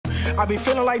I be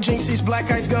feeling like Jinxie's black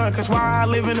ice gun, cause why I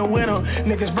live in the winter.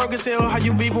 Niggas broke as hell, how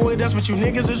you beefing with us, but you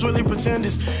niggas is really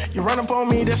pretenders. You run up on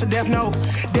me, that's a death note.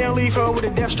 Damn, leave her with a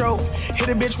death stroke. Hit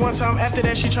a bitch one time, after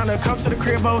that she tryna come to the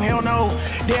crib, oh hell no.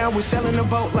 Damn, we selling the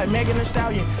boat like Megan Thee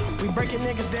Stallion. We breaking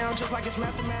niggas down just like it's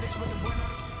mathematics, but the boy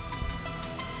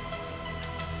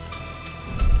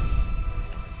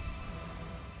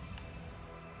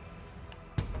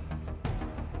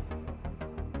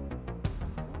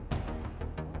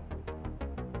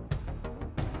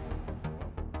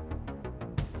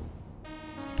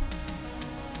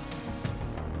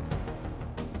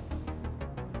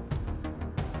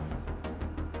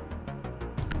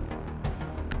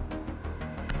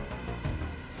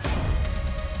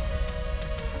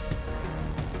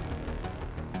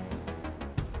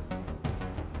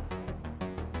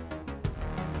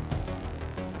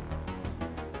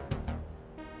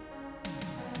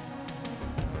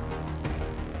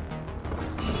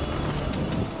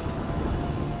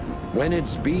When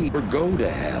it's be or go to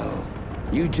hell,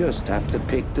 you just have to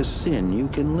pick the sin you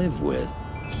can live with.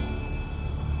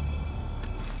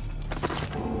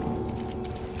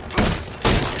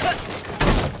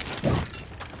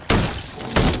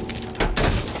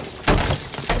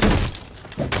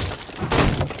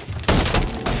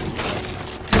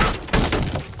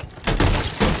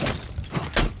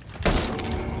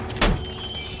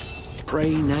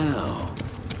 Pray now,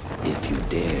 if you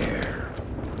dare.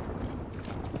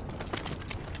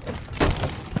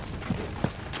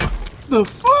 The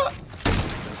fuck?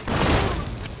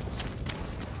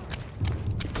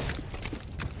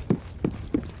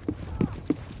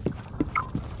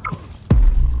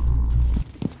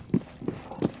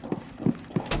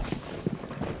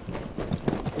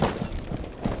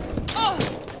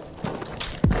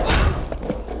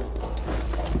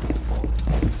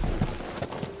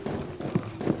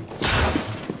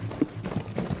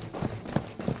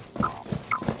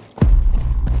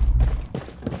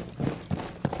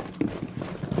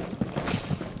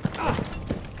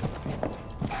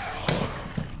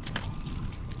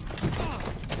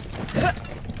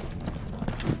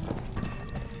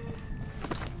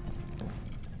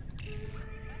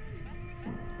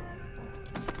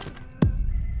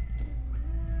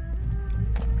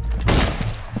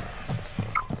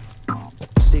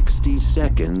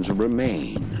 Seconds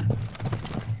remain.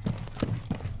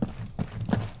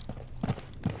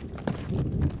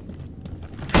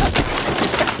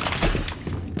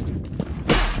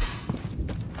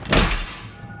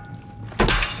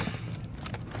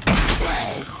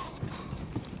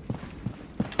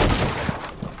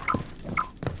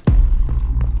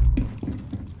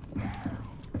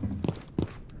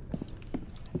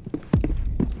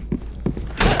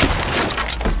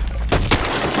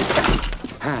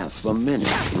 Half a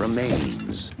minute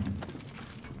remains.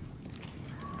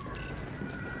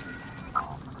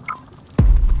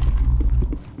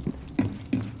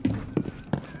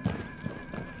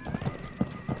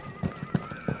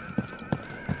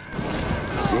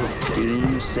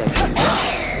 Seconds.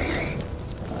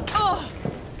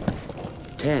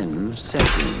 10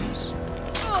 seconds.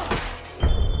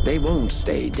 They won't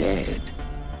stay dead.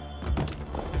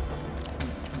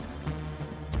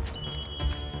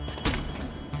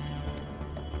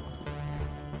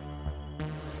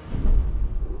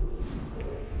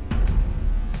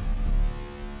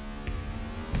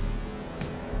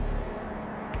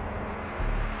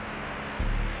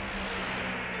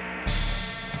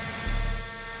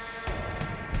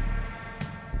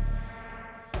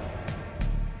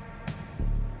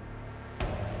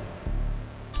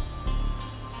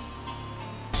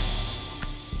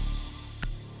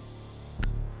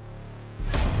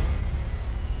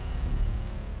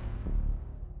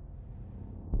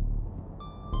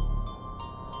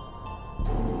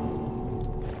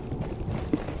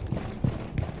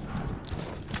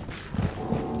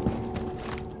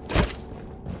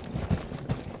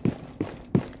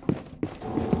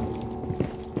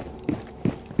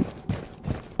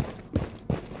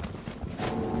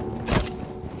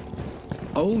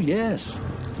 Oh yes,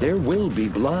 there will be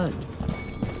blood.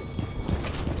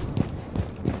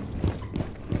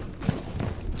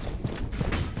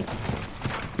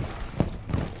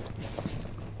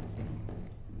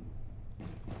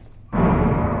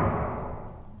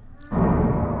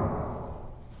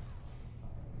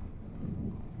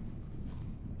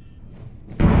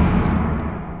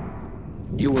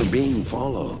 You are being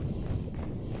followed.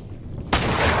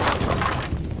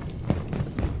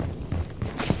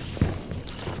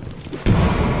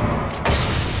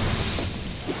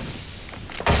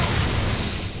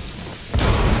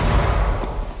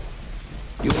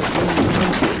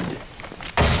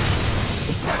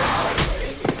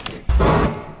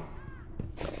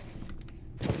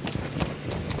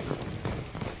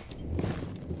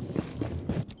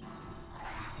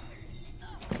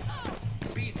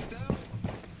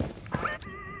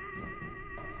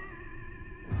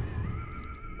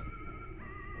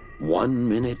 1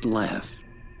 minute left.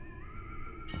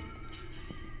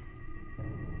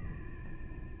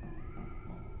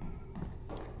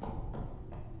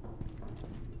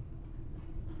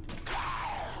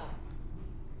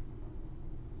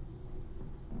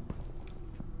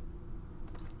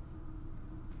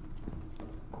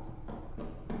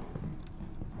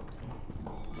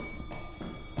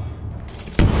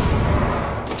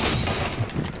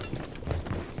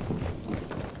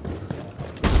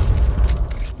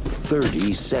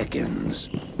 Thirty seconds.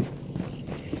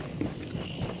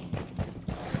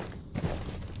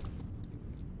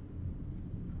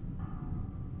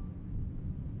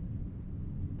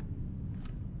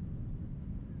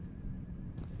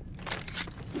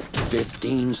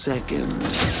 Fifteen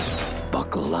seconds.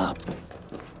 Buckle up.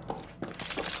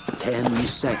 10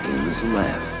 seconds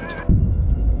left.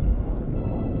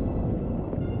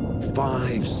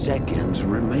 5 seconds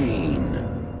remain.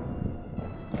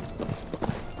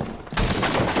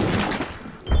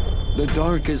 The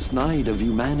darkest night of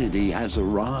humanity has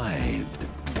arrived.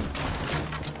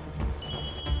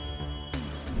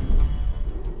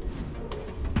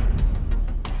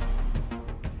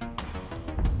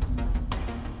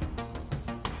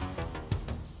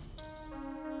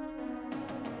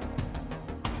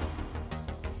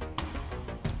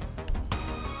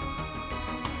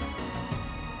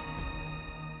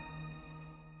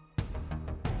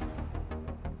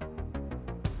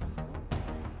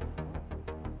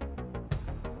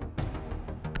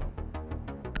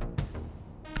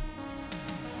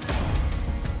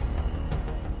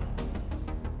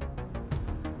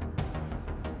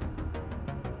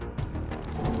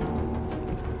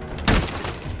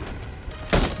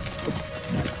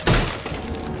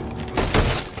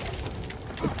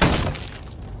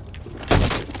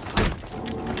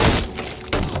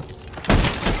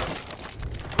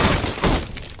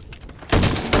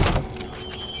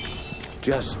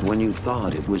 Just when you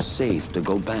thought it was safe to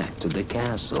go back to the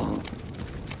castle.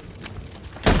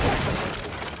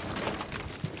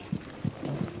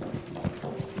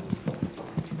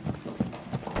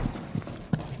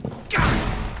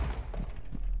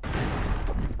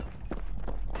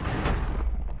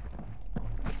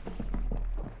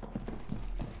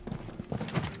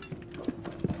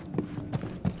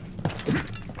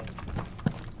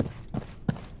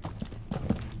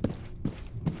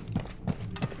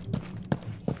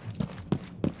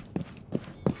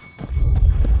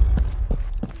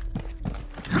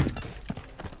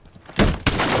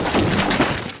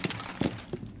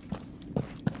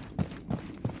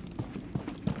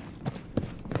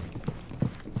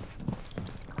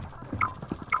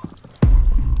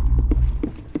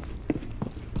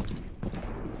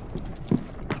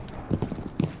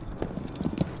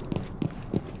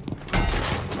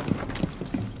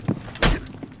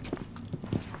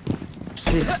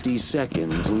 Fifty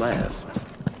seconds left.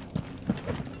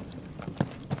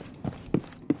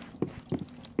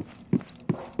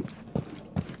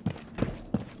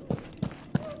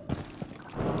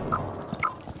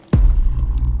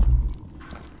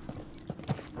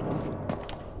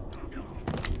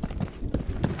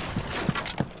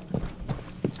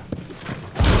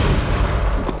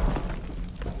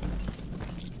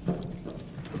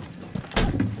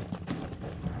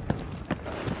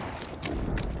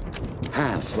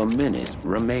 Half a minute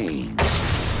remains.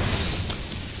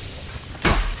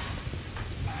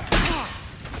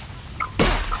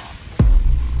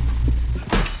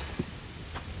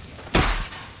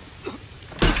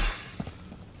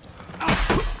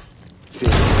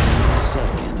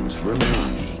 Seconds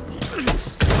remaining.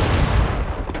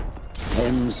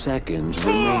 10 seconds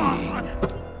remaining.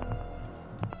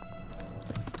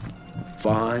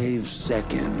 5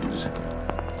 seconds.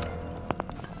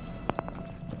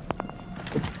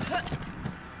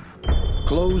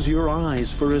 Close your eyes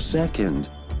for a second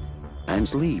and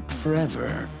sleep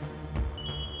forever.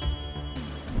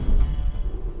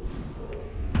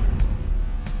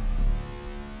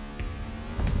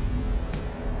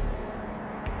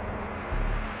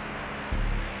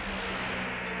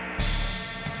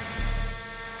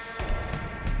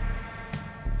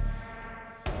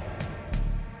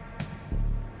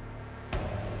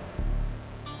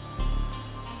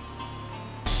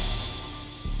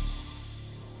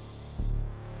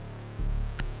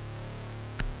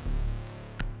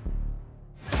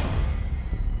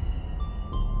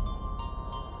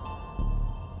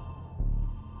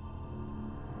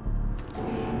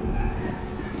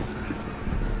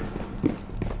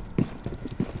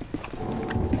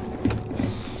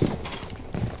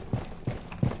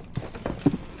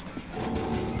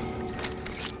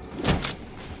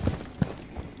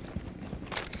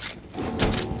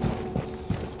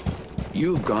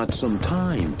 You've got some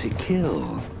time to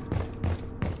kill.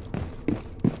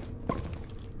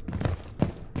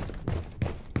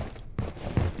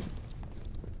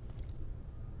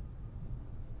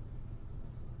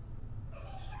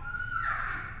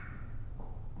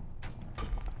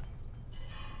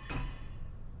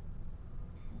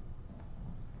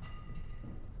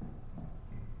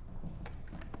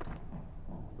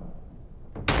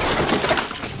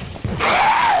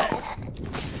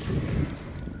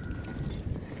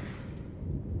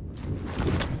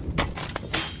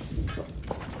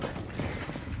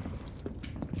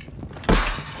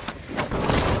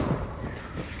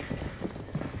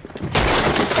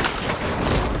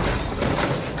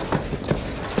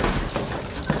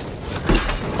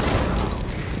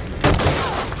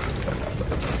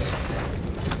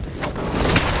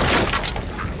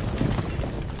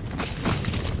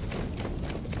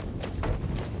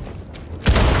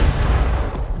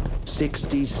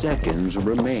 Seconds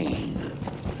remain.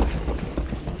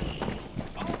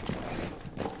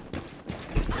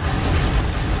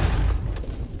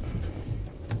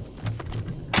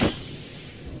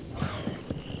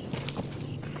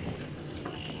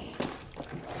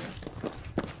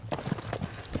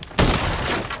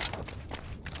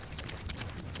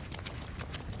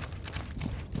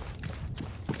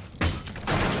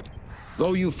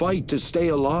 Though you fight to stay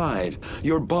alive,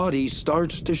 your body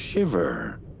starts to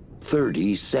shiver.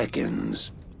 30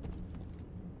 seconds.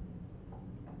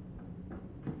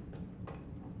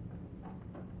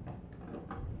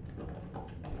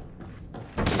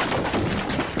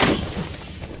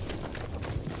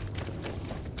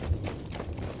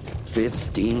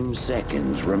 Fifteen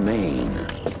seconds remain.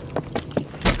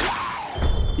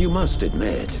 You must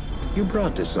admit, you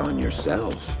brought this on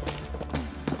yourself.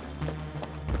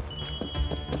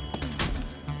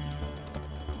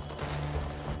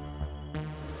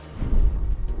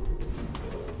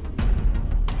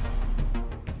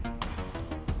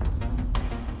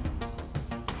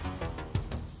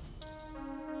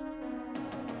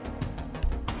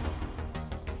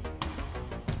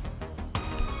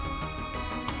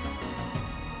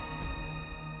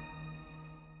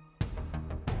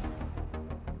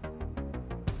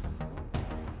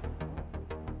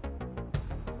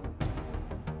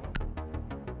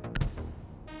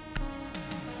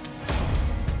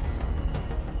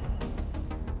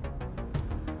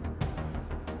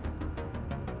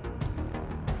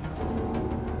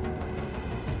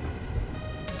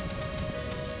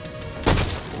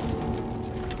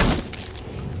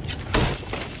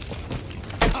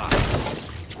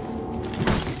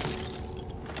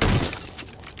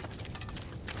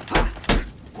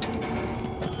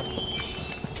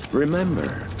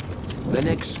 Remember, the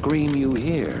next scream you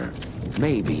hear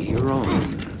may be your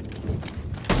own.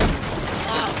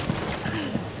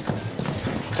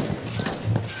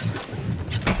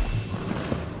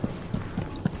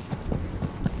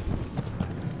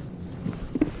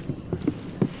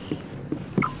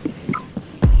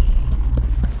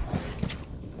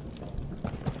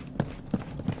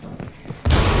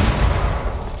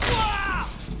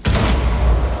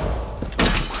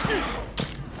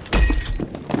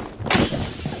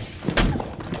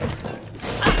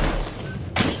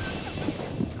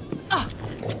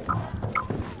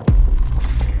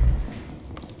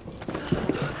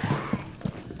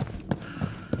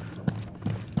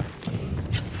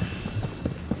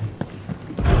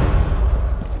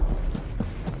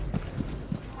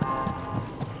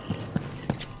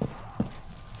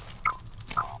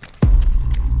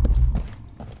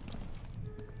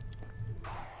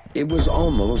 It was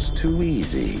almost too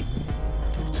easy.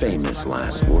 Famous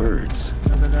last words.